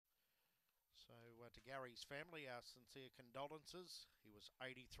to Gary's family, our sincere condolences. He was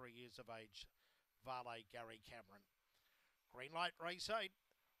 83 years of age, Valet Gary Cameron. Green light, race 8.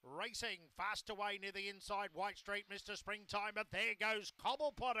 Racing fast away near the inside, White Street, Mr. Springtime, but there goes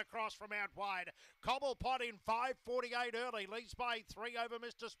Cobblepot across from out wide. Cobblepot in 5:48 early, leads by 3 over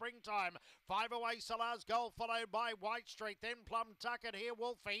Mr. Springtime. 5 away, Salar's Goal, followed by White Street, then Plum Tucket here,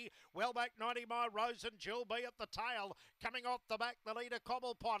 Wolfie. Well back, 90 Mile Rose and Jill B at the tail. Coming off the back, the leader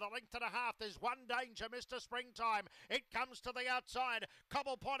Cobblepot, a length and a half. There's one danger, Mr. Springtime. It comes to the outside.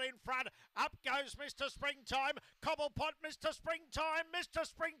 Cobblepot in front. Up goes Mr. Springtime. Cobblepot, Mr. Springtime, Mr.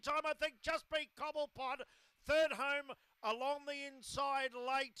 Springtime, I think, just beat Cobblepot. Third home along the inside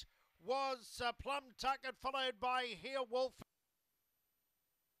late was Plum Tucket, followed by Here Wolf.